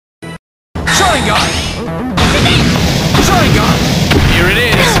Sharingan! Sharingan! Here it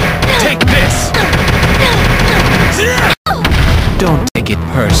is! Take this! Don't take it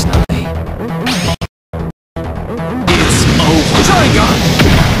personally. It's over! Sharingan!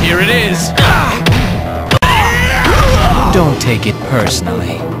 Here it is! Don't take it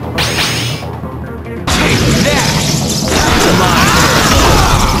personally. Take that! That's mine!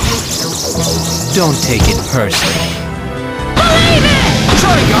 Don't take it personally. Believe it!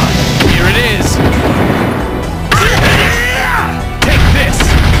 Sharingan! Here it is! Take this!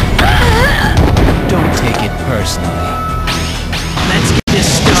 Don't take it personally. Let's get this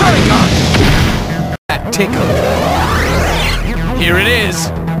started! Sharingan! That tickled. Here it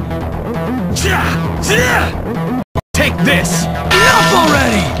is! Take this! Enough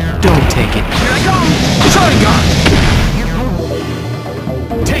already! Don't take it. Here I come! Sharingan!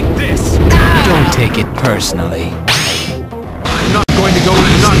 Take this! Don't take it personally. I'm not going to go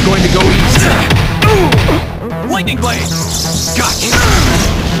easy. Not going to go easy. Lightning blade! Gotcha!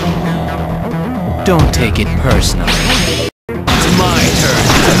 Don't take it personally. It's my turn!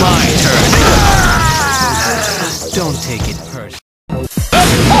 It's my turn! Don't take it personally.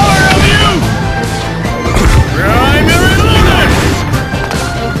 The power of you! Primary limit!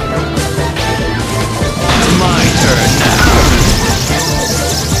 It's my turn now.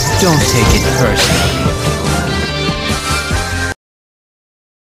 Don't take it personally.